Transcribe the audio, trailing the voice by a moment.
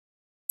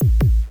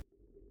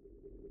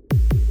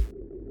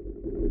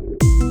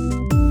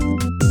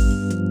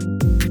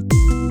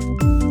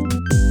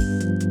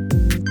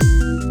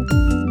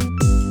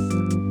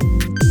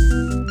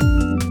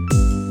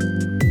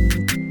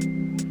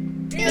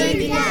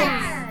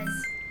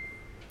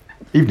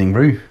Evening,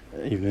 Roo.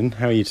 Evening.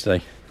 How are you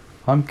today?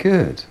 I'm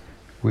good.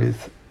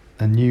 With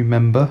a new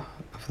member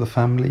of the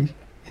family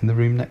in the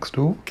room next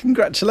door.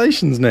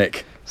 Congratulations,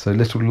 Nick. So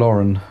little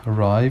Lauren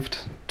arrived,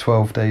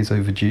 12 days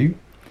overdue.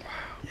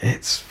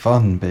 It's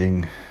fun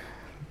being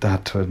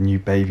dad to a new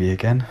baby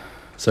again.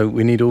 So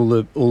we need all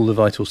the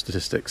vital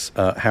statistics.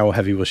 How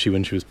heavy was she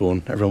when she was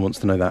born? Everyone wants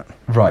to know that.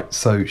 Right,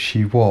 so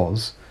she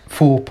was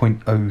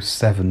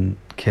 4.07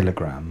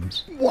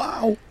 kilograms.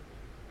 Wow.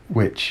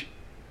 Which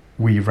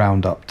we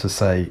round up to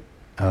say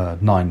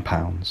 9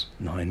 pounds.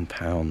 9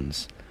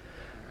 pounds.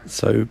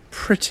 So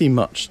pretty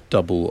much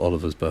double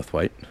Oliver's birth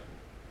weight.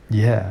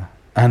 Yeah,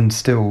 and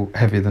still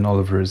heavier than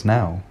Oliver is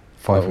now,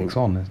 5 weeks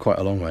on. Quite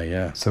a long way,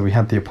 yeah. So we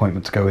had the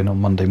appointment to go in on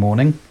Monday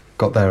morning.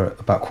 Got there at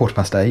about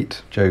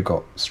 8:15. Joe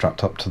got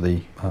strapped up to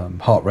the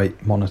heart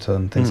rate monitor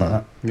and things like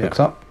that. Yeah. Looked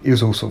up. He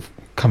was all sort of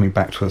coming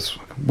back to us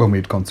when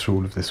we'd gone through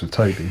all of this with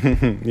Toby.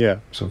 Yeah.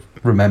 Sort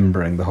of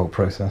remembering the whole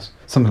process.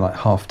 Something like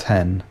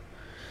 10:30,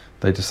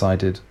 they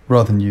decided,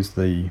 rather than use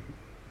the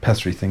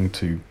pessary thing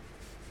to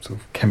sort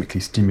of chemically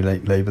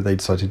stimulate labour, they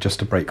decided just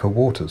to break her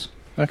waters.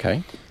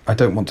 Okay. I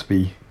don't want to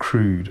be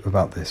crude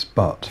about this,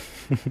 but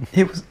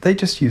they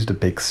just used a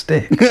big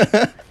stick.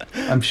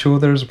 I'm sure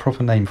there is a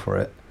proper name for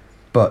it,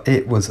 but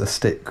it was a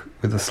stick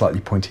with a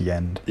slightly pointy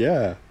end.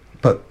 Yeah.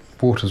 But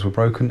waters were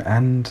broken,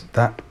 and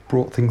that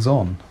brought things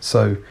on.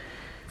 So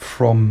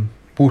from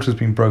waters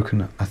being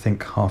broken, I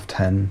think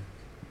 10:30,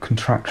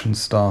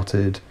 contractions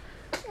started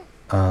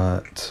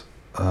at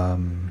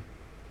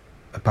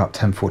about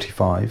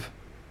 10:45.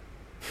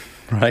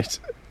 Right.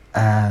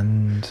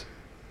 And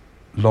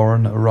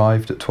Lauren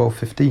arrived at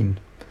 12:15.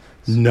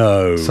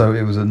 No. So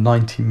it was a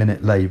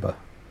 90-minute labour.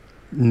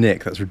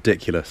 Nick, that's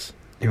ridiculous.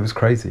 It was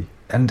crazy.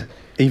 And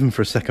even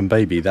for a second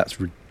baby,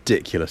 that's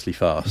ridiculously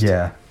fast.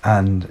 yeah,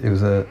 and it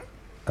was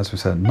as we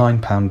said,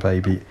 9-pound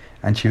baby,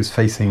 and she was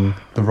facing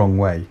the wrong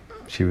way.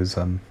 She was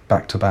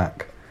back to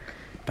back.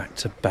 Back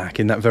to back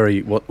in that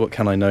very what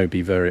can I know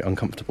be very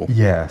uncomfortable.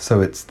 Yeah,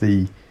 so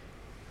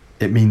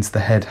it means the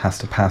head has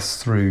to pass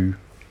through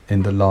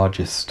in the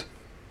largest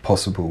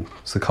possible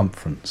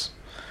circumference.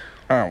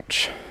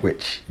 Ouch.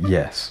 Which,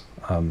 yes,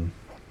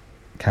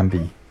 can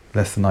be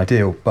less than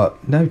ideal.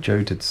 But no,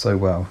 Joe did so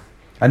well.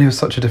 And it was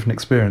such a different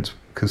experience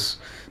because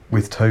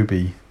with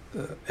Toby,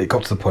 it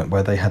got to the point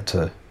where they had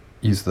to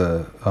use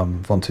the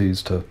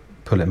Ventouse to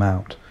pull him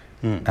out.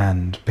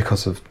 And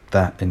because of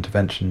that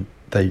intervention,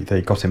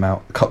 they got him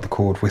out, cut the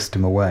cord, whisked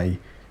him away.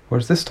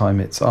 Whereas this time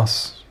it's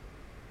us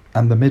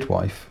and the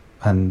midwife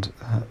and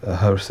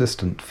her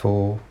assistant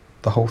for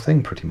the whole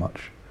thing pretty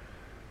much.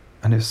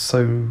 And it was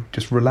so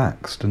just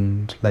relaxed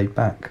and laid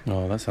back.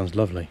 Oh, that sounds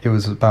lovely. It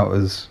was about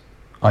as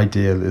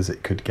ideal as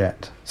it could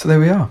get. So there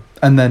we are.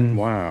 And then...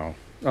 Wow.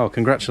 Oh,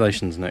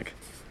 congratulations, Nick.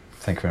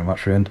 Thank you very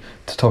much, and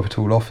to top it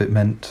all off, it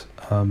meant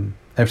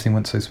everything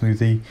went so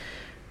smoothly.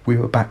 We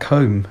were back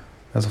home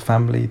as a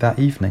family that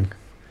evening.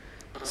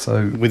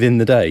 So within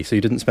the day, so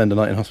you didn't spend a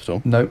night in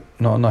hospital? No,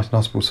 not a night in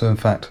hospital. So in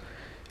fact,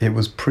 it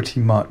was pretty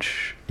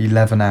much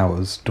 11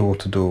 hours door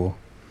to door.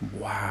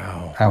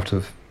 Wow.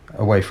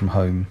 Away from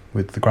home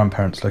with the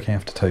grandparents looking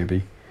after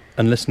Toby.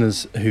 And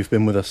listeners who've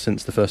been with us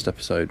since the first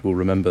episode will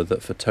remember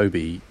that for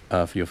Toby,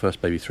 for your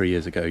first baby 3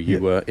 years ago, you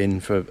were in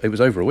for, it was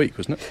over a week,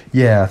 wasn't it?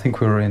 Yeah, I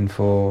think we were in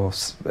for,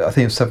 I think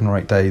it was 7 or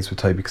 8 days with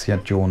Toby because he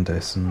had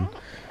jaundice, and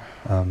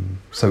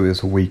so it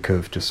was a week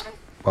of just,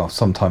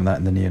 sometime that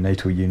in the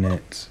neonatal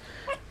unit,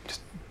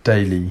 just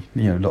daily,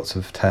 lots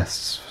of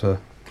tests for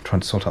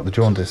trying to sort out the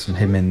jaundice and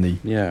him in the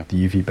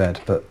UV bed.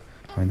 But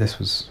I mean, this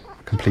was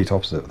complete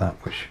opposite of that,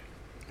 which...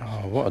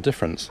 Oh, what a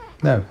difference.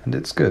 No, and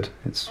it's good.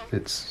 It's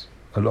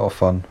a lot of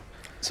fun.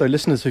 So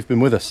listeners who've been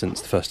with us since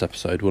the first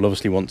episode will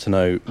obviously want to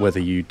know whether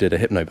you did a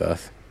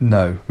hypnobirth.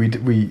 No,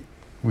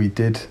 we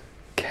did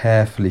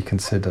carefully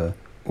consider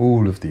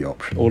all of the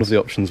options. All of the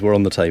options were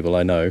on the table,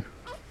 I know.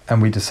 And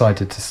we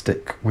decided to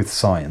stick with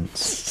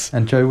science.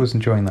 And Joe was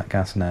enjoying that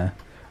gas and air.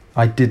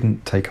 I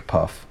didn't take a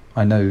puff.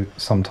 I know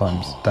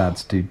sometimes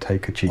dads do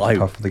take a cheeky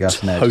puff of the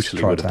gas and air. I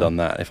totally would have done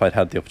that if I'd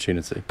had the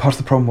opportunity. Part of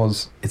the problem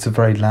was it's a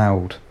very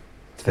loud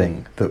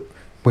thing that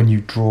when you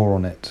draw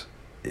on it,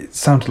 it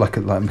sounded like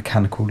a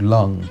mechanical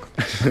lung.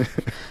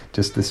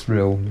 Just this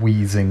real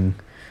wheezing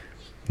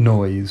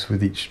noise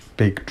with each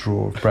big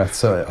draw of breath.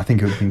 So I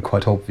think it would have been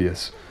quite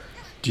obvious.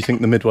 Do you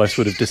think the midwives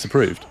would have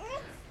disapproved?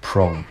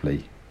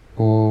 Probably.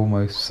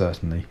 Almost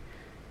certainly.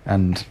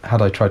 And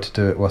had I tried to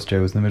do it whilst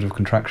Joe was in the middle of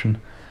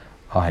contraction,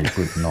 I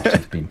would not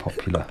have been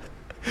popular.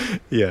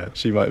 Yeah,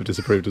 she might have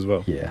disapproved as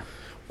well. Yeah.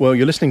 Well,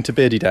 you're listening to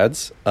Beardy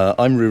Dads.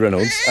 I'm Roo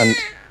Reynolds,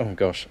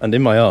 and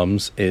in my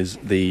arms is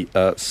the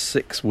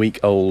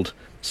 6-week-old,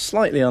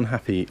 slightly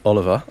unhappy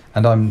Oliver.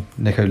 And I'm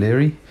Nick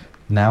O'Leary,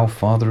 now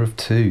father of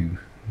 2.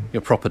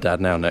 You're proper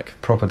dad now, Nick.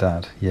 Proper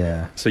dad,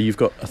 yeah. So you've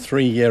got a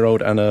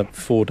 3-year-old and a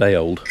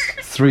 4-day-old.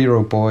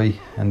 3-year-old boy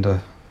and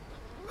a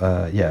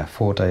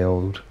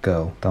 4-day-old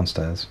girl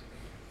downstairs.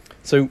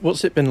 So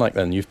what's it been like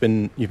then? You've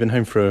been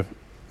home for a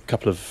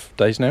couple of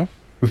days now?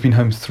 We've been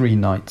home 3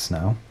 nights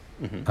now.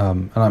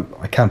 Mm-hmm. And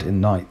I count it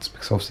in nights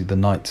because obviously the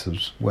nights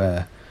is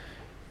where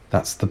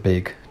that's the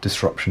big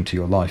disruption to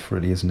your life,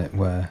 really, isn't it?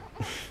 Where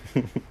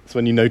It's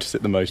when you notice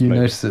it the most. you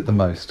maybe. notice it the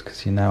most,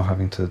 because you're now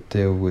having to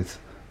deal with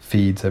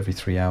feeds every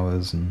 3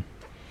 hours and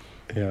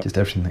Yeah. just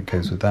everything that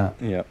goes with that.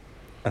 Yeah.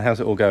 And how's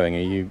it all going?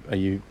 Are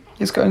you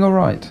It's going all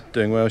right.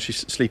 doing well? Is she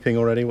sleeping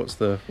already? What's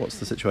the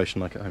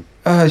situation like at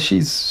home?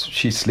 She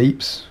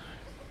sleeps,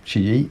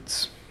 she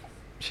eats,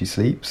 she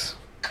sleeps.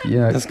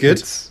 That's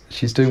good.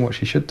 She's doing what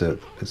she should do.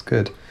 It's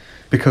good.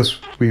 Because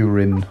we were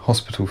in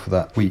hospital for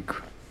that week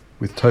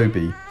with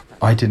Toby,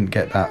 I didn't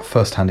get that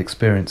first-hand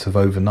experience of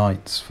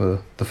overnights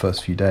for the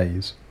first few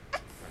days.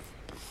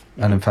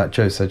 And in fact,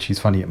 Jo said she's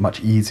finding it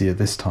much easier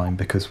this time,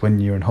 because when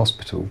you're in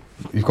hospital,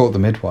 you've got the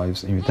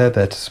midwives, they're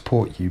there to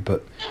support you,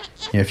 but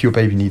if your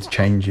baby needs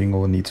changing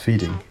or needs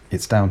feeding,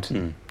 it's down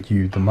to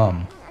you, the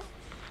mum.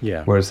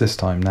 Yeah. Whereas this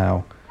time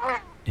now,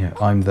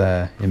 I'm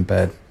there in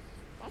bed.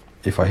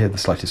 If I hear the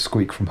slightest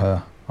squeak from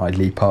her, I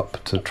leap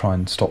up to try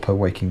and stop her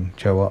waking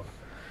Jo up.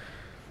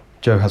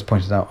 Jo has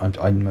pointed out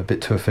I'm a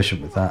bit too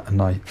efficient with that,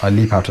 and I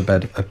leap out of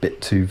bed a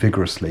bit too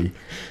vigorously,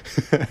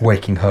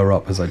 waking her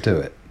up as I do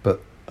it.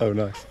 But Oh,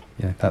 nice.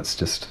 that's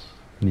just,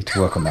 I need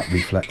to work on that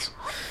reflex.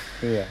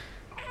 Yeah.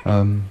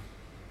 And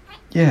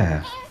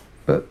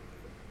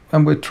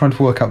we're trying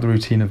to work out the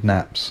routine of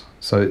naps.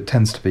 So it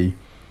tends to be,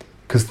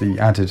 because the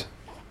added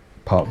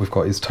part we've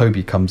got is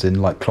Toby comes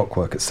in like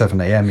clockwork at 7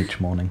 a.m.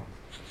 each morning.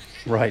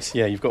 Right.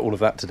 Yeah. You've got all of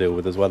that to deal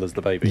with as well as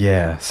the baby.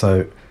 Yeah,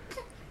 so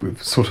we're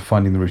sort of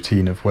finding the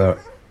routine of where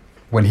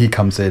when he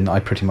comes in, I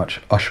pretty much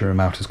usher him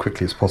out as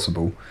quickly as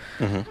possible,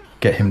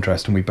 get him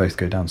dressed, and we both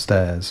go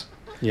downstairs.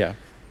 Yeah.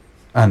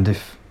 And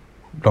if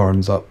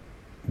Lauren's up,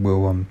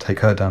 we'll take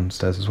her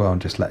downstairs as well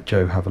and just let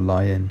Jo have a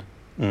lie in.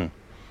 Mm.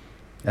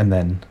 And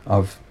then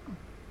I've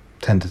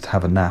tended to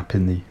have a nap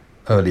in the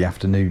early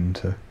afternoon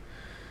to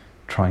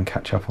try and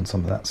catch up on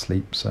some of that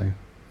sleep. So,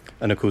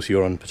 And of course,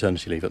 you're on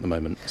paternity leave at the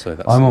moment, so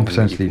that's I'm on something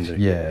that paternity you can leave,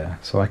 do. yeah,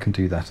 so I can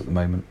do that at the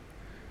moment.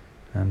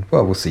 And,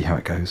 well, we'll see how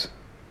it goes.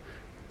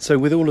 So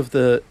with all of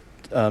the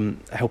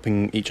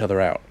helping each other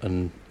out,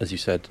 and as you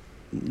said,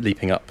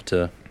 leaping up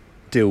to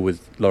deal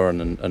with Lauren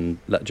and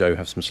let Jo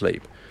have some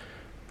sleep,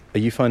 are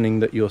you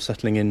finding that you're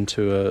settling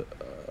into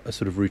a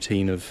sort of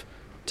routine of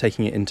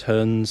taking it in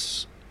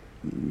turns,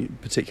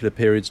 particular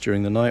periods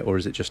during the night, or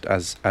is it just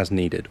as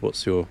needed?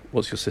 What's your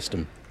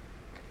system?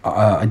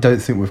 I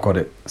don't think we've got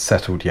it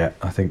settled yet.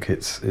 I think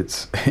it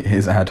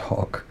is ad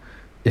hoc.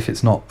 If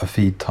it's not a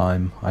feed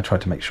time, I try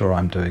to make sure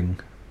I'm doing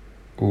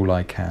all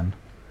I can,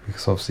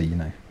 because obviously,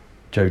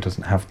 Jo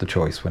doesn't have the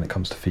choice when it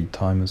comes to feed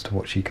time as to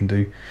what she can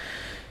do.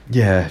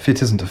 Yeah, if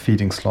it isn't a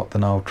feeding slot,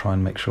 then I'll try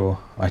and make sure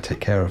I take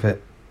care of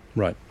it.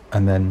 Right.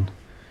 And then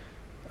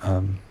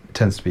it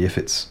tends to be, if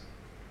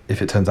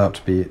it turns out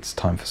to be it's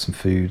time for some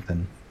food,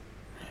 then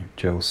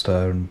Jo will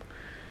stir and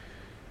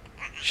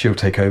she'll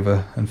take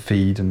over and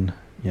feed, and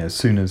as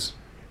soon as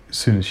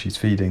she's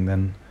feeding,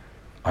 then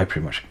I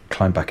pretty much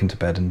climb back into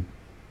bed and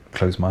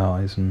close my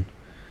eyes and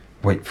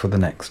wait for the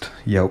next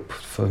yelp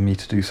for me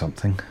to do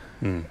something.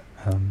 Mm.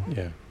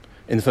 Yeah.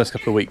 In the first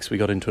couple of weeks, we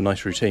got into a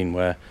nice routine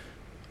where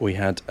we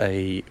had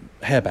a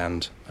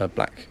hairband, a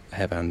black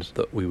hairband,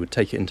 that we would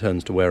take it in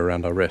turns to wear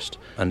around our wrist.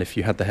 And if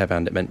you had the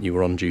hairband, it meant you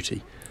were on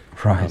duty.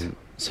 Right.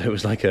 So it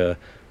was like a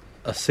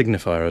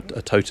signifier,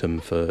 a totem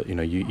for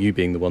you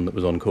being the one that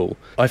was on call.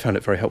 I found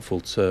it very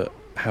helpful to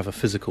have a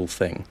physical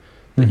thing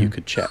that you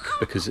could check,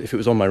 because if it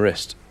was on my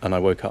wrist and I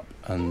woke up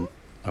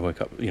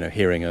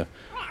hearing a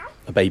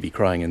baby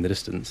crying in the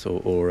distance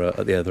or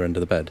at the other end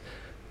of the bed,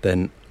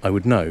 then I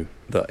would know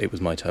that it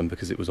was my turn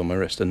because it was on my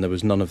wrist, and there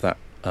was none of that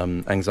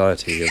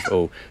anxiety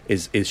of,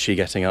 is she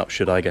getting up?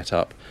 Should I get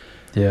up?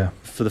 Yeah.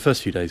 For the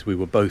first few days, we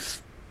were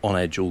both on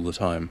edge all the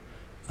time,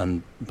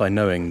 and by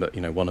knowing that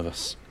one of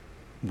us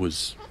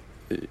was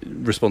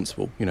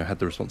responsible, had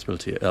the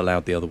responsibility, it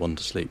allowed the other one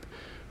to sleep,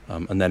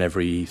 and then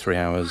every 3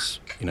 hours,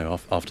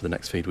 after the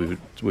next feed,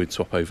 we'd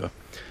swap over.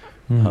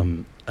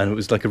 And it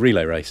was like a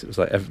relay race. It was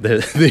like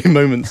the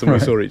moments when we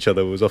saw each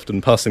other was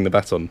often passing the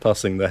baton,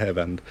 passing the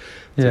hairband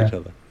to each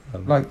other.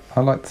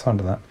 I like the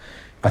sound of that.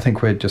 I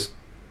think we're just,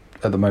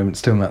 at the moment,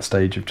 still in that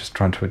stage of just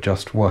trying to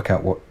adjust, work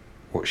out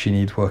what she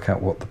needs, work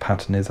out what the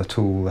pattern is at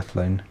all, let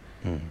alone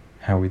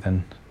how we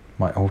then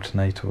might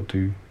alternate or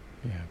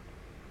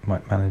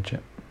might manage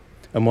it.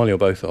 And while you're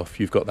both off,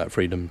 you've got that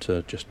freedom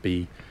to just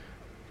be...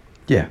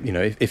 Yeah.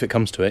 If it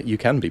comes to it, you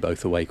can be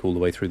both awake all the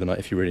way through the night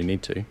if you really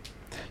need to.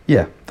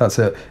 Yeah, that's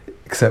it.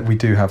 Except we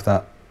do have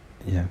that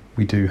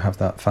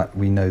fact.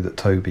 We know that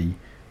Toby,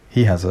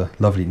 he has a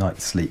lovely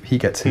night's sleep. He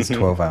gets his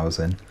 12 hours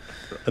in.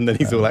 And then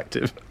he's all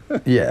active.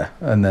 Yeah,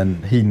 and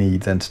then he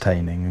needs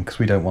entertaining, and because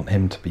we don't want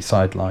him to be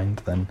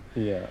sidelined, then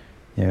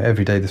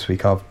every day this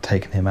week I've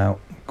taken him out.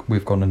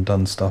 We've gone and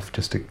done stuff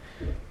just to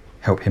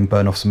help him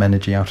burn off some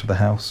energy out of the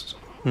house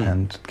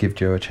and give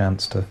Jo a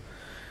chance to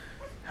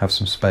have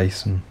some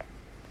space and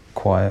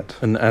quiet.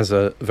 And as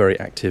a very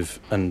active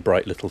and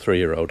bright little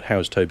 3-year-old,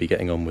 how's Toby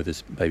getting on with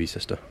his baby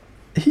sister?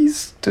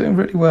 He's doing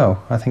really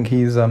well. I think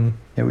he's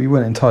we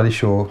weren't entirely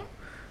sure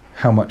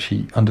how much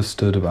he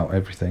understood about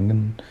everything,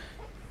 and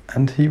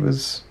I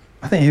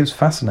think he was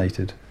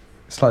fascinated.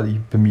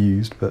 slightly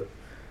bemused, but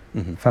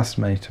Mm-hmm.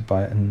 fascinated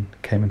by it, and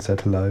came and said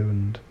hello,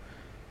 and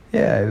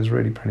yeah, it was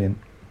really brilliant,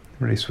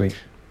 really sweet.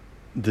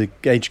 The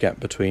age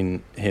gap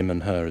between him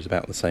and her is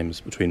about the same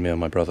as between me and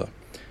my brother.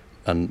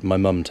 And my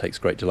mum takes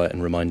great delight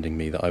in reminding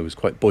me that I was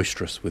quite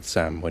boisterous with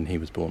Sam when he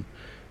was born.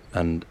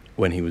 And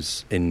when he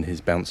was in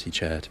his bouncy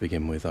chair to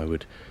begin with, I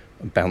would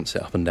bounce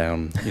it up and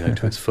down,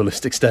 to its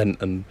fullest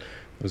extent. And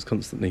I was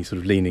constantly sort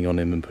of leaning on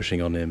him and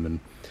pushing on him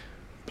and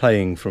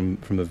playing from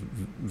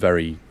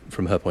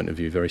her point of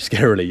view, very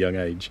scarily young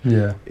age.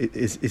 Yeah.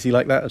 Is he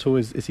like that at all?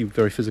 Is he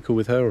very physical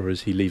with her, or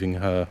is he leaving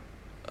her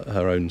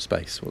own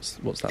space? What's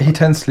that? He like?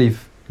 tends to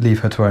leave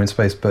her to her own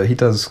space, but he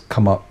does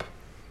come up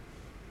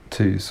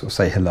to sort of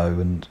say hello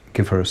and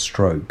give her a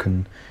stroke,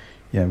 and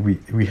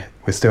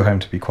we're still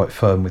having to be quite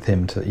firm with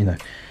him to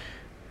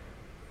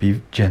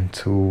be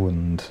gentle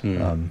and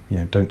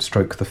don't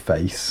stroke the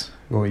face,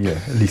 or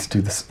at least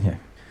do this.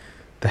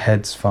 The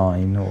head's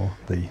fine, or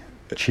the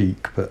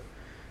cheek, but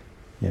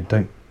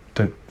don't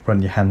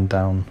run your hand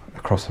down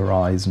across her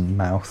eyes and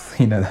mouth.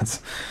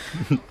 That's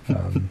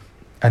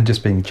and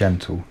just being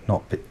gentle,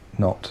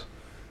 not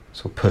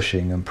sort of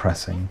pushing and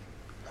pressing.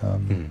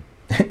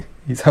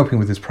 He's helping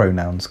with his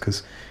pronouns,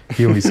 because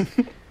he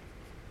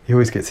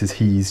always gets his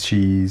he's,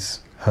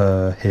 she's,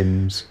 her,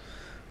 hims,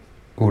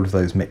 all of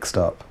those mixed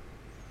up.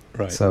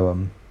 Right.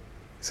 So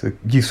it's a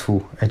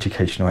useful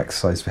educational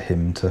exercise for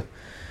him to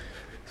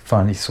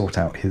finally sort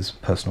out his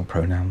personal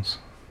pronouns.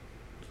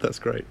 That's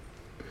great.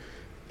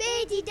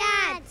 Beardy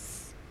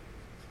Dads!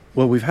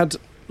 Well, we've had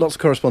lots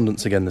of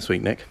correspondence again this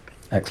week, Nick.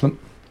 Excellent.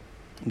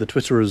 The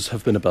Twitterers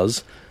have been a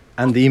buzz,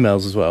 and the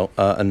emails as well.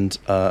 And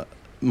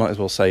might as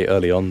well say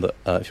early on that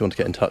if you want to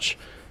get in touch,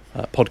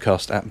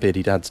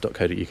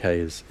 podcast@beardydads.co.uk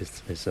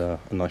is a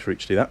nice route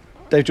to do that.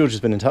 Dave George has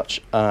been in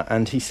touch,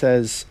 and he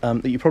says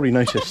that you probably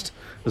noticed,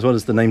 as well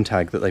as the name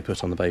tag that they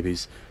put on the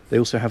babies, they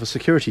also have a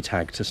security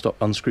tag to stop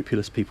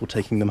unscrupulous people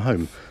taking them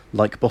home,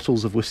 like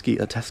bottles of whiskey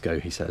at Tesco,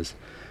 he says.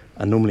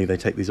 And normally they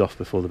take these off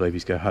before the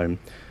babies go home.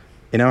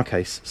 In our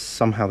case,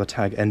 somehow the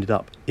tag ended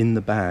up in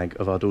the bag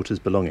of our daughter's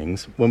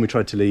belongings. When we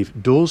tried to leave,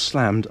 doors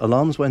slammed,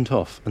 alarms went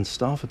off, and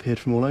staff appeared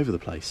from all over the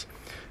place.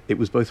 It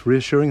was both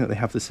reassuring that they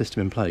have the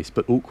system in place,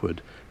 but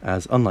awkward,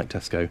 as, unlike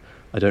Tesco,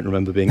 I don't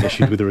remember being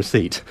issued with a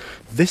receipt.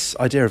 This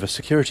idea of a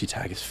security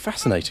tag is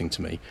fascinating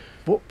to me.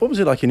 What was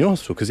it like in your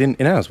hospital? Because in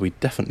ours, we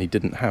definitely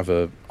didn't have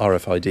a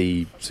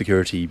RFID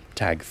security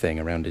tag thing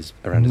around his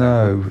ankle.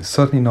 No,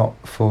 certainly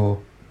not for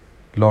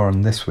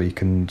Lauren this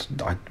week, and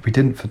we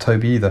didn't for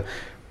Toby either.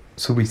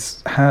 So we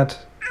had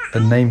a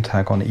name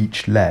tag on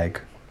each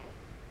leg.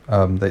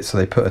 So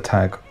they put a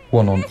tag,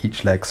 one on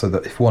each leg, so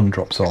that if one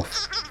drops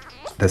off,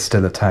 there's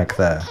still a tag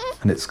there,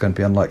 and it's going to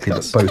be unlikely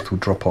that both will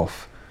drop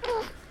off.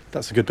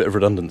 That's a good bit of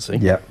redundancy.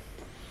 Yeah.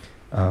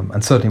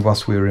 And certainly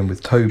whilst we were in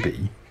with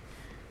Toby,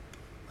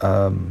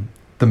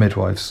 the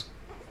midwives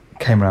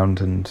came around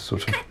and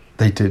sort of,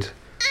 I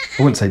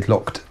wouldn't say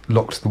locked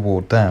the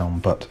ward down,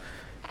 but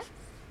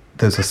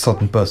there's a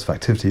sudden burst of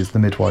activity as the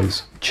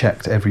midwives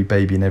checked every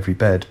baby in every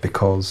bed,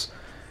 because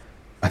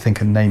I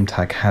think a name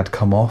tag had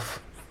come off.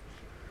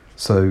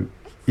 So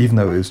even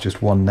though it was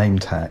just one name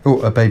tag,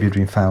 or a baby had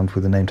been found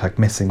with a name tag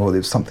missing, or it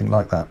was something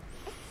like that,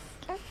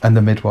 and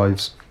the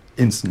midwives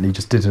instantly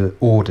just did an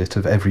audit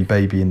of every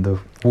baby in the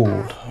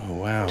ward. Oh,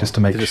 wow. Just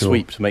to make did sure. a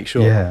sweep to make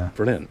sure. Yeah.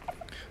 Brilliant.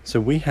 So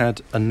we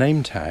had a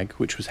name tag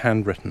which was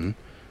handwritten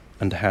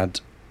and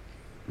had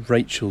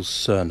Rachel's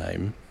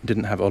surname.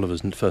 Didn't have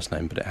Oliver's first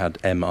name, but it had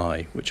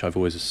MI, which I've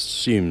always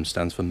assumed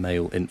stands for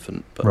male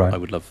infant, but Right. I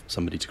would love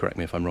somebody to correct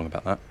me if I'm wrong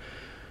about that.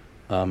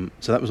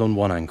 So that was on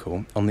one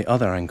ankle. On the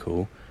other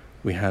ankle,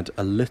 we had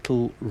a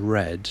little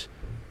red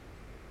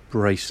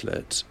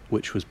bracelet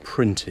which was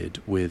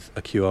printed with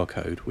a QR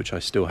code, which I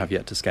still have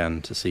yet to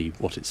scan to see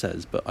what it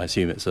says, but I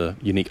assume it's a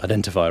unique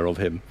identifier of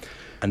him.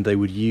 And they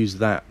would use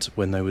that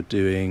when they were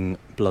doing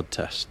blood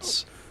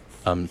tests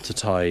to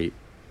tie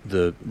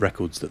the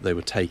records that they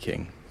were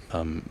taking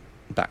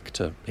back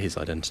to his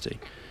identity.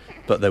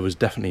 But there was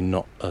definitely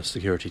not a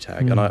security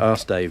tag. And I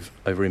asked Dave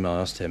over email,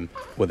 I asked him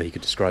whether he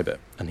could describe it,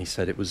 and he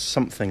said it was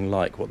something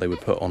like what they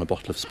would put on a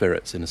bottle of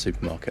spirits in a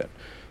supermarket.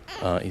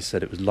 He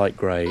said it was light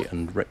grey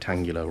and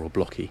rectangular or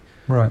blocky.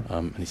 Right.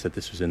 And he said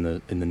this was in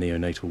the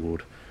neonatal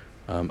ward.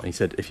 And he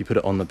said if you put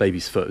it on the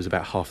baby's foot, it was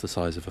about half the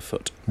size of a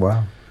foot.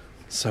 Wow.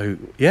 So,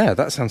 yeah,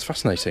 that sounds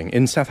fascinating.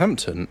 In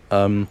Southampton,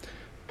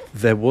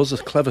 there was a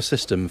clever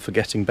system for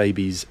getting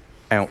babies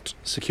out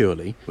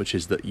securely, which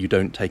is that you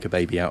don't take a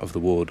baby out of the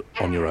ward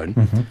on your own.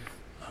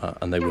 Mm-hmm.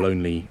 And they will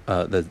only...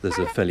 there's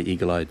a fairly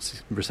eagle-eyed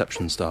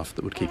reception staff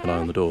that would keep an eye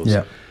on the doors.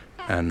 Yeah.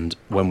 And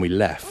when we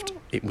left,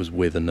 it was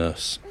with a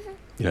nurse,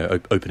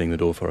 opening the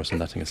door for us and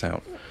letting us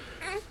out,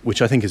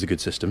 which I think is a good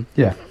system.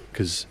 Yeah.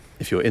 Because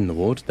if you're in the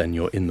ward, then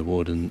you're in the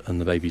ward and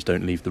the babies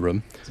don't leave the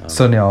room.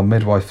 Certainly our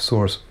midwife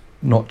saw us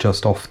not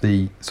just off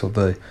the sort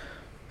of the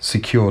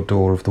secure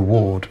door of the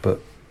ward, but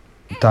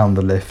down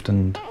the lift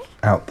and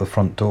out the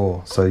front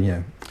door.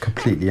 So,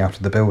 completely out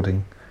of the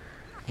building.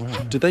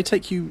 Wow. Did they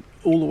take you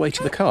all the way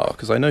to the car?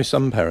 Because I know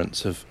some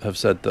parents have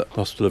said that the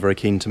hospital are very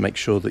keen to make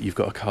sure that you've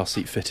got a car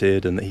seat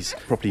fitted and that he's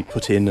properly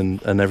put in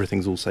and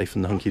everything's all safe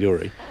and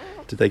hunky-dory.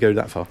 Did they go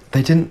that far?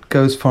 They didn't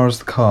go as far as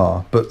the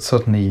car, but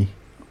suddenly,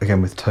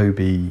 again with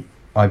Toby,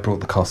 I brought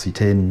the car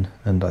seat in,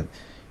 and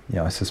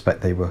I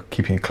suspect they were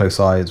keeping a close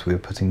eye as we were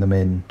putting them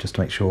in, just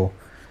to make sure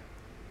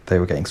they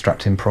were getting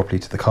strapped in properly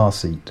to the car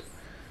seat.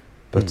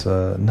 But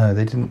no,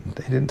 they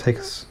didn't take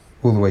us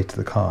all the way to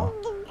the car.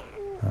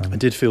 I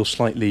did feel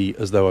slightly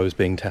as though I was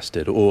being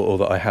tested, or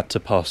that I had to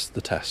pass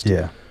the test.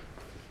 Yeah.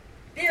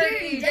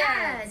 Three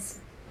dads.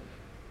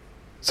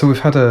 So we've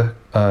had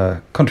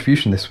a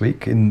contribution this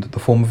week in the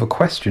form of a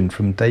question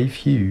from Dave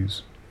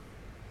Hughes.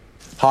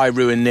 Hi,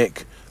 Roo and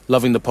Nick.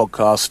 Loving the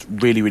podcast.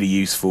 Really, really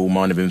useful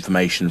mine of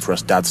information for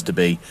us dads to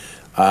be.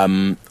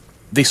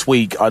 This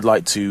week, I'd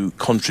like to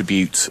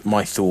contribute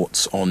my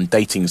thoughts on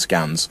dating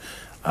scans.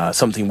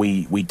 Something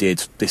we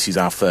did. This is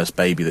our first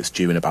baby that's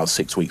due in about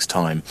 6 weeks'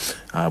 time.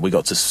 We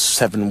got to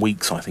 7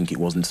 weeks, I think it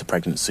was, into the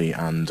pregnancy,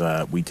 and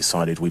we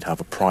decided we'd have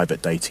a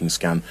private dating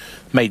scan.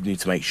 Mainly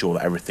to make sure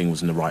that everything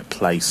was in the right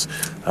place,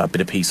 a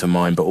bit of peace of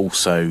mind, but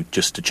also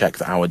just to check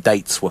that our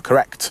dates were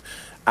correct.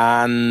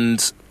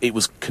 And it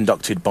was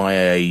conducted by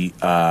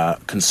a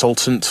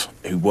consultant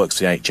who works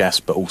for the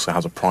NHS, but also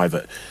has a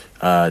private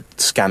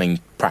scanning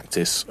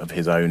practice of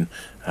his own,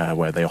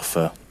 where they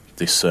offer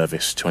this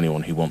service to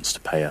anyone who wants to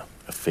pay a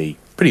fee,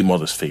 pretty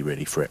modest fee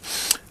really for it.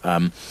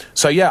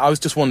 So yeah, I was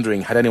just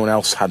wondering, had anyone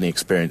else had any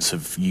experience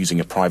of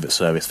using a private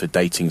service for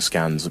dating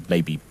scans,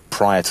 maybe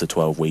prior to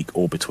 12 week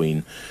or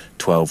between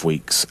 12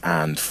 weeks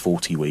and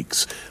 40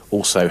 weeks?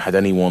 Also, had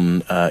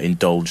anyone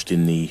indulged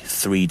in the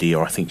 3D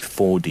or I think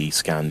 4D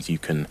scans you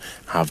can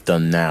have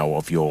done now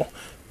of your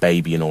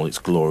baby in all its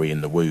glory in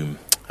the womb?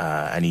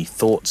 Any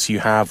thoughts you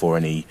have or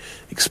any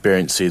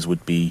experiences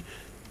would be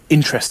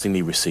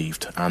interestingly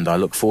received, and I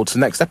look forward to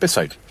the next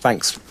episode.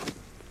 Thanks.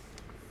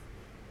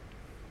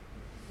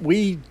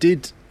 We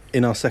did,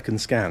 in our second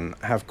scan,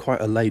 have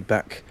quite a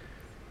laid-back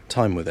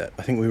time with it.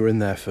 I think we were in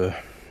there for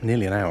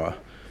nearly an hour,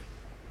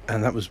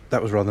 and that was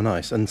rather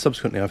nice. And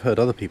subsequently, I've heard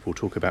other people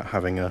talk about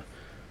having a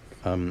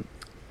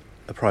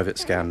private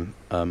scan,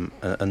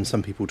 and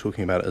some people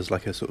talking about it as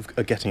like a sort of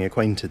a getting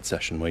acquainted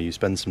session where you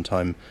spend some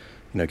time,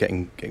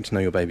 getting to know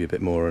your baby a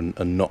bit more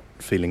and not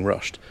feeling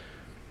rushed.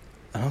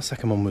 And our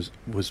second one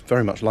was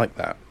very much like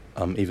that,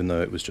 even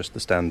though it was just the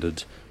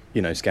standard,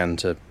 scan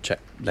to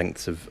check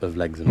lengths of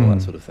legs and all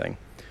that sort of thing.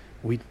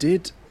 We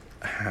did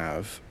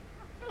have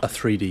a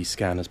 3D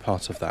scan as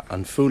part of that,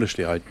 and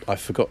foolishly I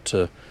forgot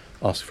to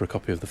ask for a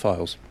copy of the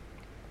files.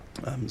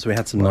 So we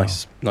had some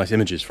nice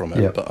images from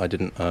it, but I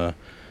didn't. It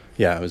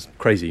was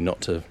crazy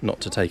not to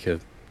take a.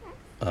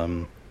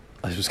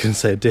 I was going to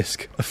say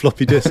a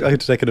floppy disk. I had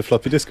to take a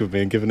floppy disk with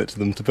me and given it to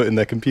them to put in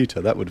their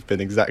computer. That would have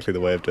been exactly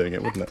the way of doing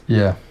it, wouldn't it?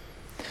 Yeah.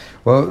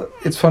 Well,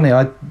 it's funny.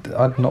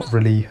 I'd not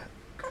really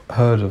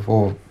heard of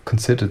or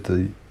considered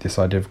this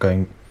idea of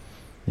going,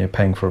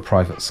 paying for a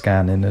private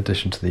scan in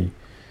addition to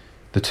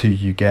the two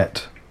you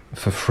get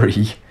for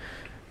free.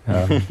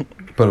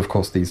 But of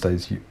course, these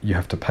days you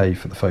have to pay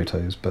for the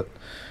photos. But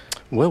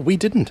we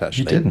didn't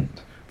actually. You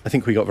didn't. I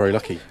think we got very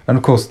lucky. And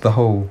of course, the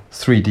whole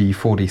 3D,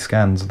 4D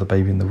scans of the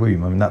baby in the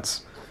womb. I mean,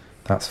 that's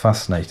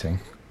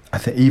fascinating. I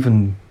think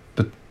even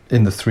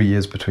in the 3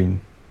 years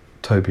between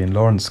Toby and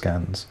Lauren's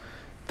scans,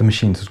 the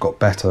machines have got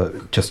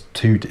better just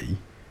 2D,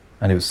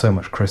 and it was so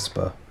much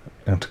crisper.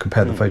 And to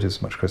compare the photos,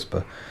 it's much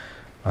crisper.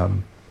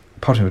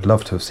 Part of me would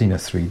love to have seen a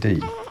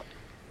 3D.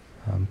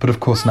 But of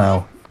course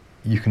now,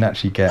 you can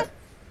actually get,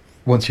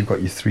 once you've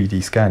got your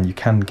 3D scan, you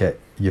can get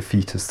your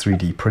fetus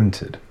 3D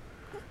printed.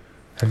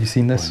 Have you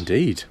seen this? Oh,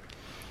 indeed.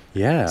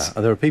 Yeah,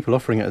 there are people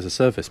offering it as a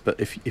service, but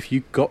if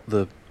you got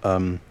the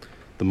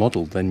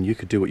model, then you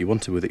could do what you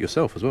wanted with it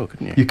yourself as well,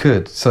 couldn't you? You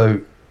could.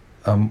 So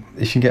if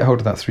you can get hold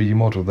of that 3D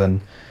model,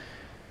 then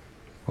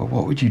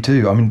what would you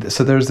do? I mean,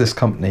 so there is this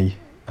company,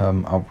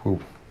 I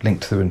will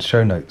link to in the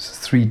show notes,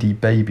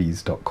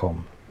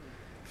 3dbabies.com.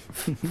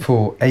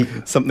 For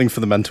something for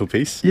the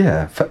mantelpiece.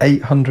 Yeah, for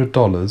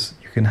 $800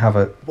 you can have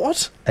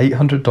what?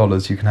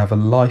 $800 you can have a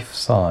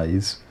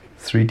life-size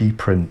 3D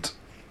print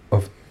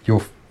of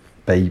your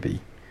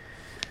baby.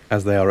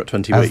 As they are at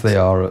 20 weeks. As they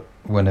are at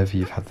whenever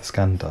you've had the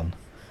scan done.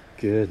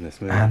 Goodness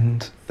me.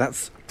 And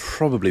that's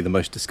probably the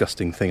most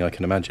disgusting thing I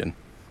can imagine.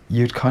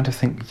 You'd kind of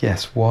think,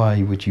 yes,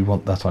 why would you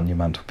want that on your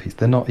mantelpiece?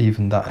 They're not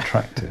even that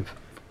attractive.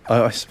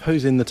 I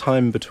suppose in the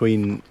time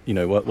between,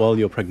 while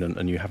you're pregnant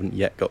and you haven't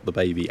yet got the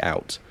baby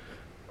out,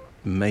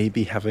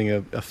 maybe having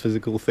a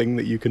physical thing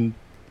that you can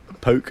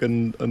poke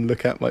and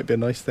look at might be a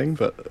nice thing,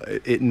 but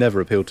it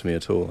never appealed to me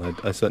at all.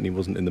 I certainly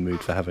wasn't in the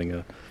mood for having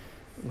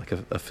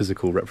a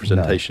physical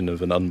representation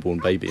of an unborn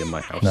baby in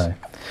my house. No.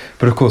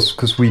 But of course,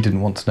 because we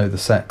didn't want to know the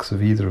sex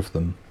of either of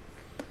them.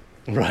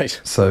 Right.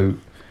 So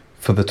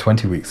for the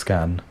 20-week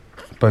scan,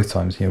 both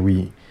times,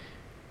 we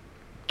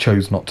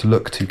chose not to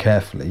look too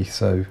carefully,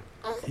 so...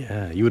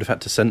 Yeah, you would have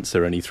had to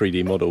censor any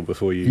 3D model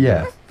before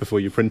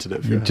you printed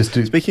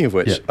it. Speaking of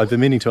which, I've been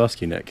meaning to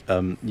ask you, Nick,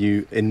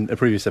 you in a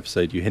previous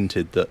episode you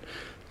hinted that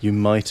you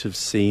might have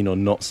seen or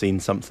not seen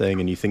something,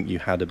 and you think you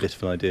had a bit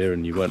of an idea,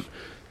 and you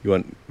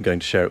weren't going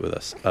to share it with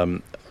us.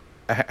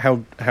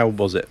 How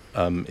was it?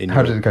 How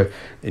did it go?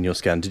 In your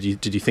scan? Did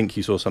you think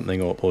you saw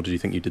something, or did you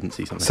think you didn't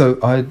see something? So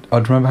I'd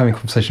remember having a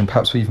conversation,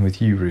 perhaps even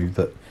with you, Roo,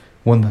 that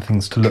one of the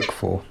things to look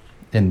for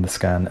in the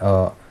scan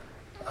are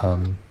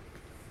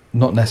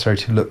not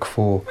necessarily to look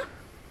for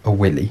a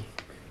willy,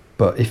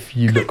 but if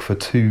you look for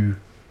two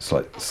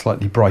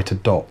slightly brighter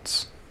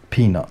dots,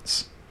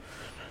 peanuts,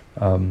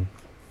 that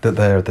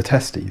they're the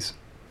testes.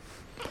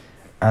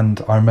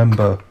 And I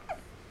remember,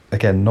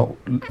 again, not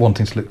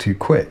wanting to look too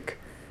quick,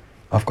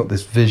 I've got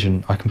this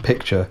vision, I can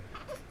picture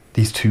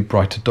these two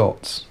brighter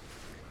dots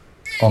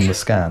on the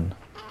scan.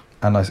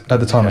 And at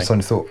the time I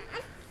suddenly thought,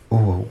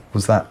 oh,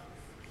 was that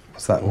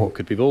what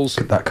could be balls?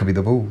 That could be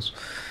the balls.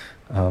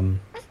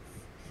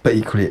 But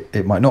equally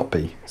it might not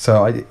be.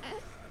 So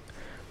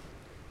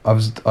I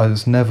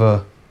was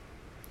never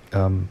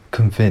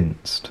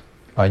convinced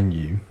I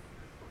knew,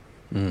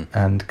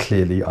 and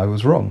clearly I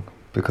was wrong,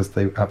 because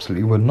they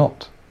absolutely were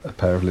not a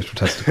pair of little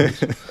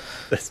testicles.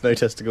 There's no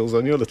testicles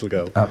on your little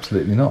girl.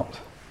 Absolutely not.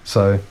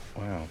 So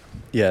wow.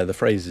 Yeah, the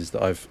phrases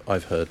that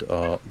I've heard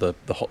are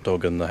the hot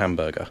dog and the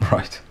hamburger.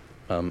 Right.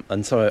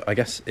 And so I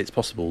guess it's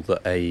possible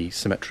that a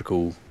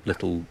symmetrical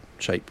little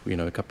shape,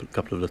 a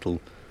couple of little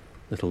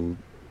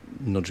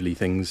noduley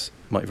things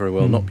might very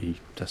well not be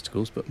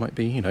testicles, but might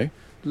be,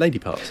 lady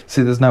parts.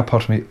 See, there's now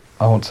part of me,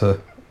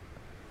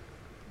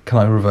 can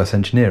I reverse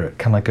engineer it?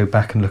 Can I go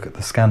back and look at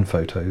the scan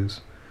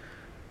photos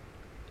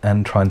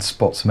and try and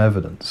spot some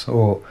evidence?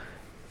 Or,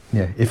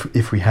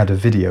 if we had a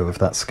video of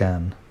that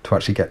scan to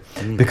actually get...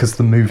 Because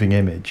the moving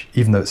image,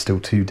 even though it's still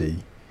 2D,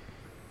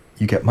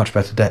 you get much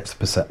better depth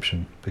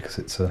perception, because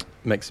it's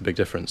makes a big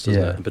difference,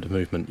 doesn't it? A bit of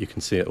movement, you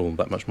can see it all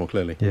that much more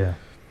clearly. Yeah.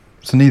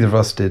 So neither of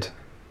us did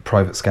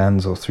private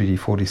scans or 3D,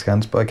 4D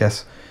scans, but I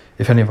guess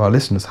if any of our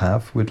listeners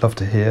have, we'd love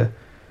to hear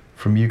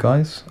from you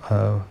guys.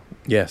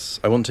 Yes,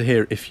 I want to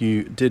hear if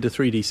you did a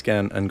 3D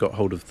scan and got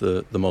hold of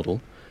the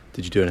model.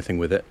 Did you do anything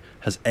with it?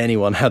 Has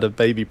anyone had a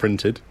baby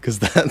printed? Because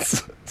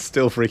that's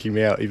still freaking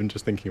me out, even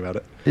just thinking about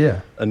it.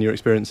 Yeah. And your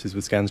experiences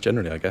with scans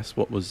generally, I guess.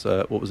 What was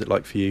it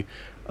like for you?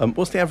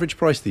 What's the average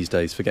price these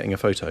days for getting a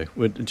photo?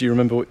 Do you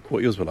remember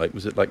what yours were like?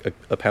 Was it like a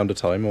 £1 a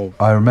time, or?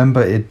 I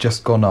remember it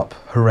just gone up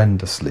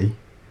horrendously.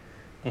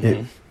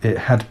 Mm-hmm. It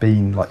had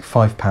been like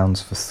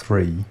 £5 for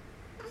 3.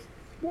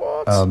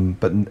 What?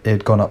 But it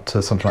had gone up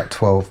to something like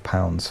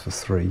 £12 for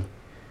 3.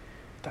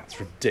 That's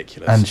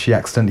ridiculous. And she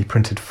accidentally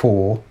printed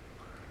 4.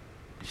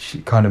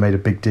 She kind of made a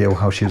big deal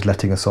how she was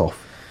letting us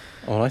off.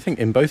 Well, I think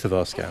in both of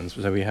our scans,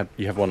 so you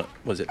have one at,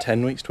 was it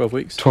 10 weeks, 12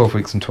 weeks? 12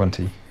 weeks and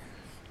 20.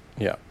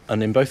 Yeah,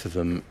 and in both of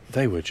them,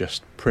 they were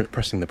just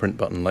pressing the print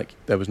button like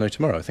there was no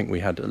tomorrow. I think we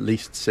had at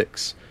least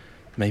 6,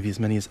 maybe as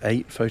many as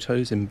 8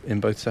 photos in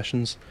both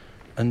sessions.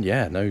 And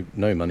yeah,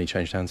 no money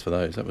changed hands for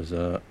those. That was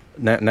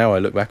now I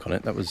look back on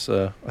it, that was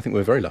I think we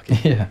were very lucky.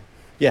 Yeah.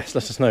 Yes,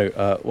 let us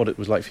know what it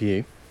was like for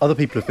you. Other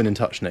people have been in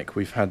touch, Nick.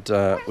 We've had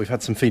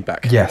some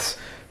feedback. Yes.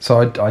 So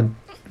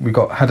we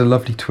had a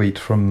lovely tweet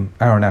from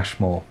Aaron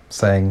Ashmore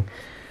saying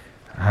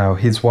how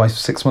his wife's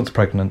 6 months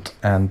pregnant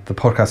and the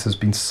podcast has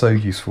been so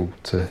useful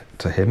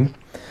to him.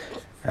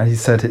 And he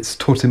said it's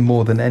taught him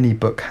more than any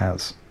book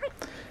has.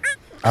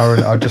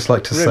 Aaron, I'd just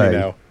like to really say,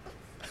 now?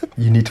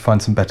 You need to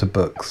find some better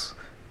books.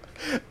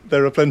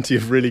 There are plenty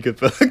of really good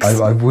books.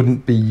 I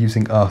wouldn't be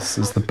using us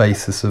as the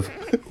basis of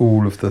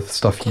all of the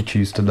stuff you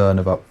choose to learn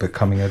about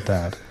becoming a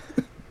dad.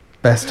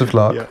 Best of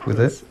luck with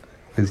it.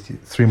 There's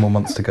 3 more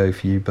months to go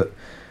for you, but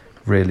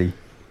really,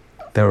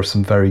 there are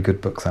some very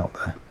good books out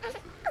there.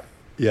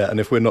 Yeah, and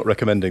if we're not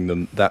recommending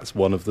them, that's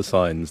one of the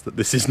signs that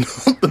this is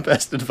not the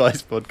best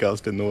advice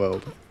podcast in the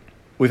world.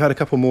 We've had a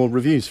couple more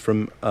reviews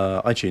from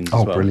iTunes as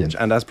well. Oh, brilliant.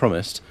 And as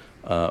promised,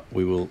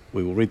 we will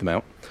read them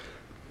out.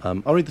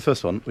 I'll read the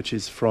first one, which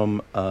is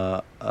from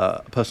a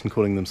person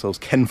calling themselves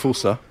Ken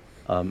Fulsa.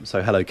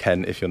 So hello,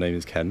 Ken, if your name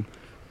is Ken.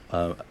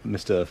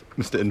 Mr.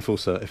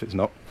 Enforcer, if it's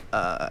not.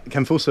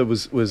 Ken Fulsa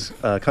was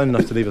kind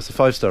enough to leave us a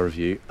 5-star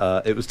review.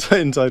 It was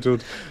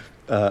entitled,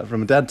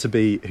 From a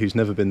Dad-to-be Who's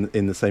Never Been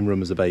in the Same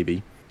Room as a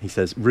Baby. He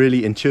says,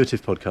 really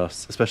intuitive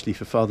podcasts, especially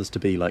for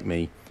fathers-to-be like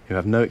me, who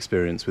have no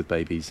experience with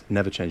babies,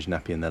 never changed a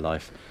nappy in their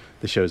life.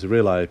 This show is a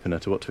real eye-opener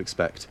to what to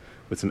expect,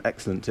 with some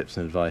excellent tips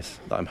and advice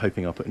that I'm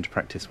hoping I'll put into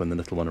practice when the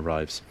little one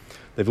arrives.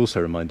 They've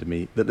also reminded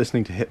me that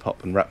listening to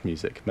hip-hop and rap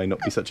music may not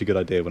be such a good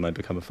idea when I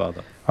become a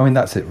father. I mean,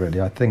 that's it really.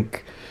 I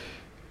think,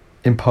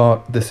 in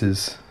part, this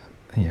is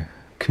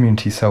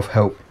community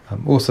self-help.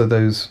 Also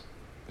those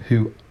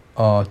who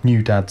are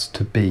new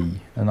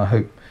dads-to-be, and I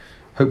hope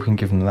we can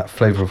give them that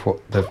flavour of what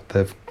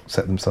they've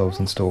set themselves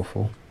in store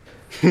for.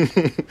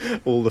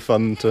 All the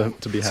fun to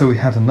be had. So we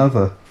had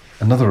another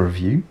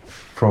review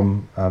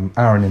from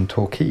Aaron in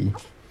Torquay,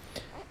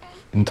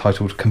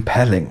 entitled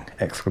 "Compelling!"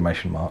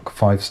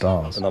 5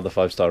 stars. Another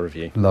 5-star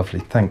review. Lovely,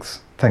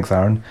 thanks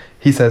Aaron.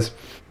 He says,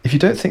 if you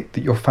don't think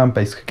that your fan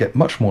base could get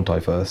much more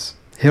diverse,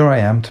 here I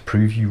am to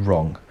prove you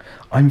wrong.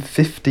 I'm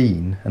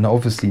 15 and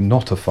obviously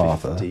not a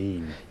father,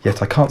 15.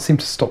 yet I can't seem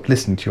to stop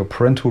listening to your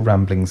parental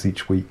ramblings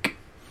each week.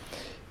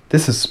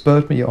 This has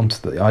spurred me onto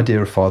the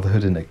idea of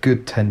fatherhood in a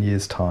good 10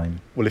 years'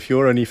 time. Well, if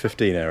you're only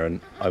 15,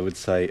 Aaron, I would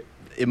say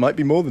it might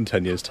be more than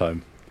 10 years'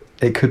 time.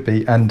 It could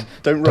be, and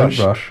Don't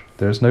rush.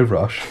 There is no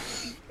rush.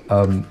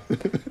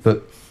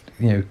 But,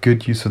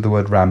 good use of the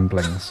word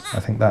ramblings. I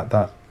think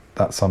that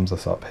sums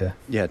us up here.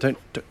 Yeah, don't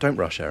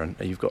rush, Aaron.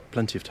 You've got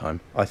plenty of time.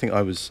 I think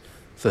I was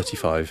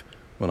 35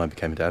 when I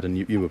became a dad, and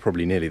you were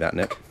probably nearly that,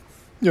 Nick.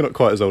 You're not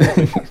quite as old as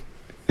me.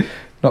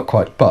 Not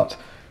quite, but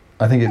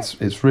I think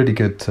it's really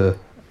good to,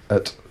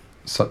 at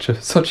such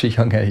a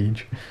young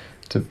age,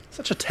 to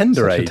Such a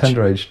tender age,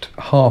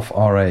 half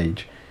our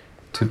age,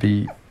 to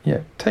be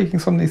taking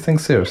some of these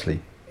things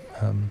seriously.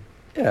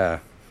 Yeah.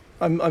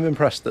 I'm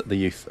impressed that the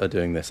youth are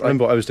doing this. I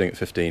remember what I was doing at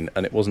 15,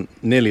 and it wasn't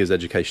nearly as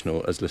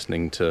educational as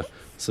listening to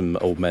some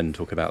old men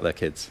talk about their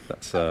kids.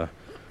 That's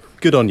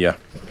good on you.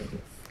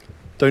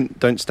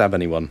 Don't stab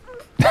anyone.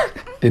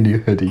 In your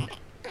hoodie.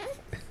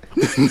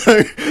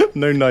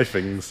 No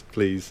knifings,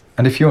 please.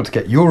 And if you want to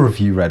get your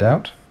review read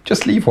out,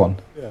 just leave one.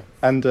 Yeah.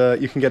 And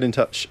you can get in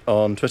touch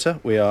on Twitter.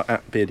 We are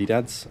at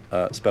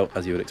BeardyDads, spelt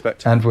as you would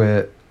expect. And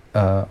we're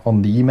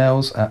on the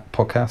emails at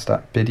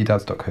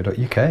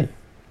podcast@beardydads.co.uk.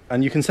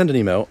 And you can send an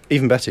email.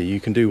 Even better, you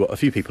can do what a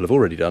few people have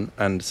already done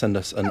and send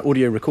us an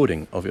audio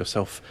recording of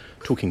yourself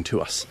talking to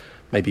us.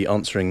 Maybe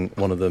answering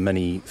one of the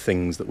many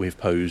things that we've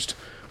posed,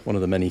 one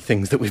of the many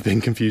things that we've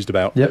been confused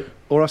about. Yep.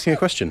 Or asking a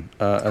question,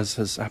 as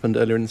has happened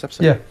earlier in this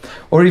episode. Yeah.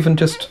 Or even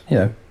just,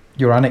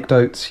 your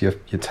anecdotes, your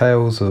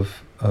tales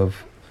of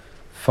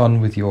fun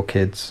with your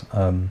kids.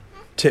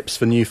 Tips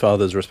for new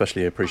fathers are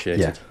especially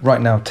appreciated. Yeah. Right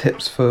now,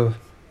 tips for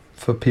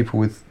people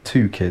with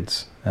 2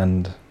 kids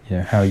and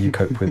how you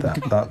cope with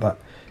that. that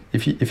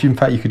if you in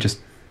fact you could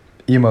just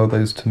email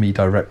those to me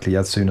directly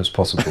as soon as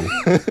possible.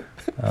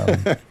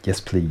 Yes,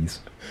 please.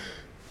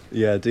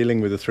 Yeah,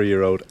 dealing with a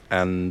 3-year-old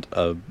and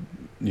a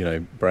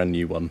brand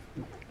new one,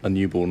 a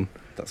newborn.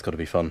 That's got to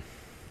be fun.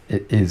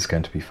 It is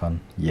going to be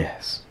fun.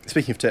 Yes.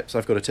 Speaking of tips,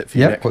 I've got a tip for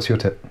you, Nick. What's your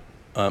tip?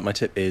 My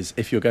tip is,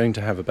 if you're going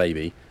to have a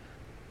baby,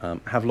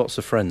 have lots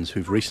of friends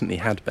who've recently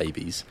had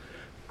babies,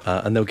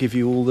 and they'll give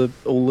you all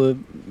the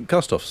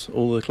cast-offs,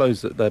 all the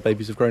clothes that their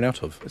babies have grown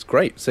out of. It's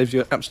great. Saves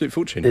you an absolute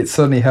fortune. It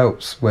certainly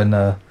helps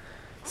when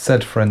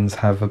said friends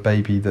have a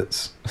baby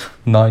that's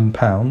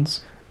 £9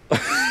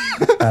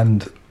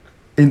 and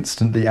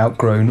instantly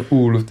outgrown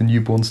all of the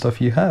newborn stuff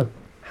you have.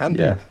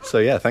 Handy. Yeah. So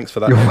yeah, thanks for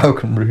that. You're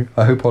welcome, Rue.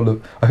 I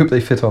hope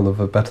they fit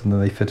Oliver better than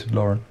they fitted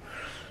Lauren.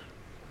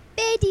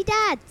 Beardy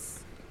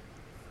Dads.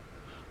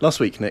 Last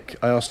week, Nick,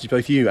 I asked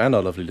both you and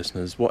our lovely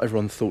listeners what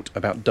everyone thought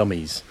about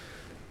dummies.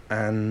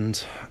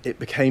 And it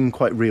became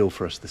quite real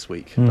for us this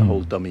week. The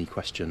whole dummy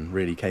question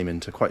really came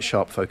into quite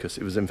sharp focus.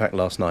 It was, in fact,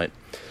 last night.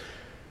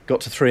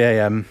 Got to 3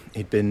 a.m.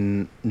 He'd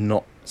been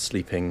not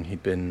sleeping.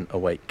 He'd been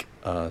awake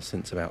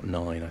since about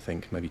 9, I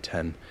think, maybe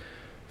 10.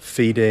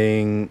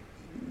 Feeding,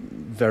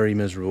 very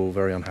miserable,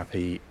 very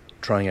unhappy,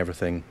 trying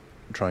everything,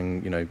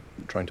 trying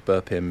to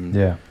burp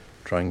him,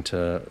 trying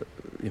to,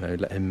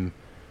 let him,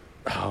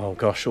 oh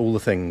gosh, all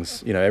the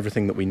things,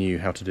 everything that we knew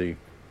how to do.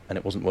 And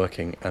it wasn't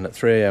working. And at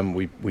 3 a.m.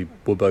 we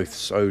were both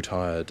so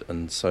tired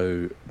and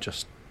so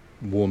just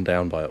worn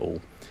down by it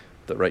all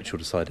that Rachel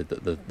decided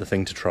that the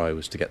thing to try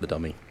was to get the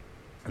dummy.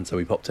 And so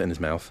we popped it in his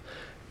mouth.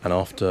 And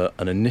after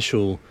an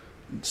initial,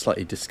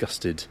 slightly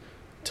disgusted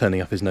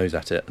turning up his nose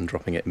at it and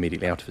dropping it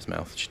immediately out of his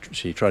mouth,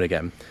 she tried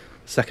again.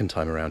 Second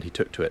time around, he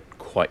took to it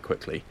quite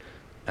quickly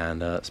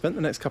and spent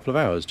the next couple of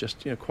hours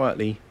just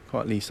quietly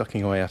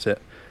sucking away at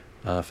it.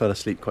 Fell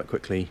asleep quite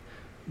quickly.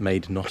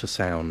 Made not a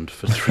sound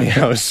for 3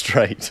 hours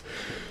straight.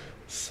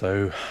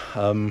 So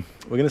we're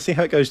going to see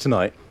how it goes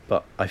tonight,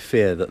 but I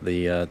fear that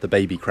the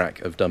baby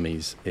crack of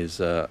dummies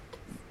is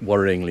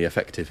worryingly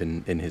effective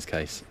in his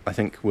case. I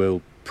think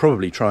we'll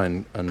probably try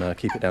and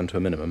keep it down to a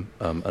minimum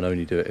and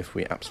only do it if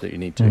we absolutely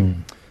need to,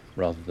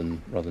 rather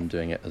than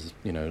doing it as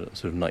a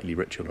sort of nightly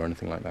ritual or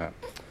anything like that.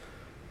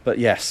 But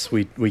yes,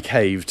 we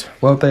caved.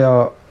 Well, they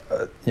are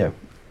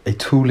a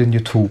tool in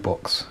your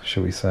toolbox,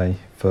 shall we say,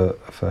 for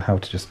how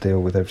to just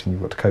deal with everything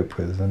you've got to cope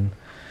with. And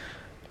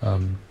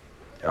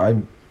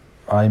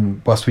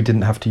I'm whilst we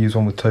didn't have to use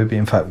one with Toby,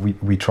 in fact we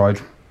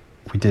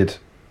did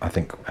I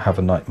think have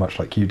a night much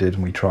like you did,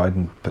 and we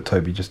tried, but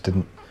Toby just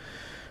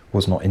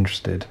was not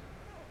interested.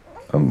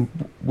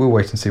 We'll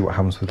wait and see what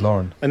happens with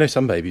Lauren. I know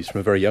some babies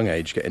from a very young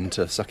age get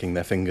into sucking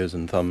their fingers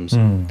and thumbs,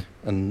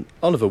 and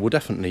Oliver will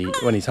definitely,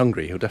 when he's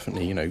hungry, he'll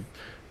definitely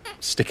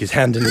stick his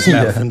hand in his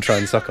mouth and try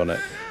and suck on it.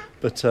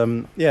 But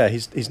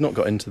he's not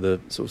got into the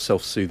sort of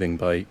self-soothing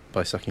by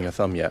sucking a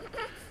thumb yet.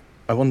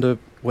 I wonder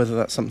whether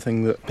that's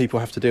something that people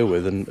have to deal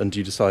with, and do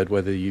you decide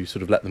whether you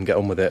sort of let them get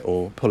on with it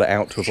or pull it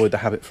out to avoid the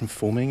habit from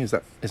forming? Is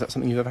that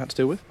something you've ever had to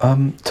deal with?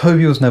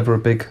 Toby was never a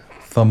big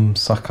thumb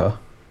sucker.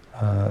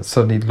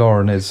 Certainly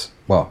Lauren is.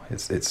 Well,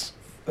 it's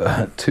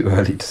too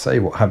early to say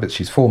what habits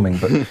she's forming,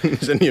 but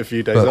it's only a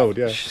few days old.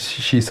 Yeah,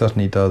 she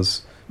certainly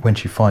does. When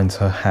she finds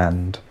her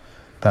hand,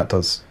 that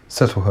does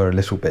settle her a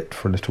little bit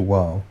for a little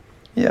while.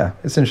 Yeah,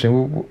 it's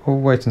interesting. We'll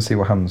wait and see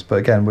what happens. But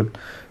again, would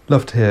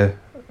love to hear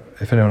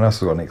if anyone else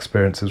has got any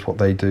experiences, what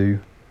they do.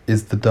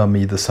 Is the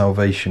dummy the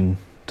salvation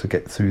to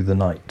get through the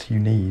night you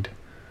need?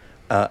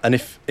 And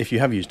if you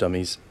have used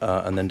dummies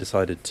and then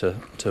decided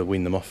to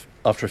wean them off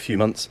after a few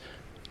months,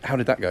 how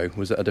did that go?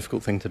 Was it a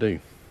difficult thing to do?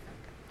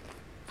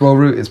 Well,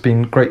 Ru, it's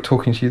been great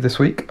talking to you this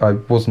week. I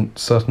wasn't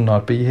certain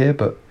I'd be here,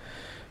 but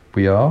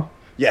we are.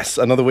 Yes,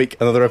 another week,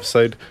 another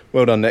episode.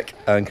 Well done, Nick,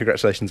 and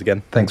congratulations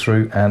again. Thanks,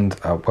 Ru, and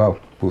well,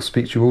 we'll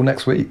speak to you all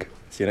next week.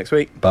 See you next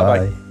week. Bye.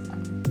 Bye-bye.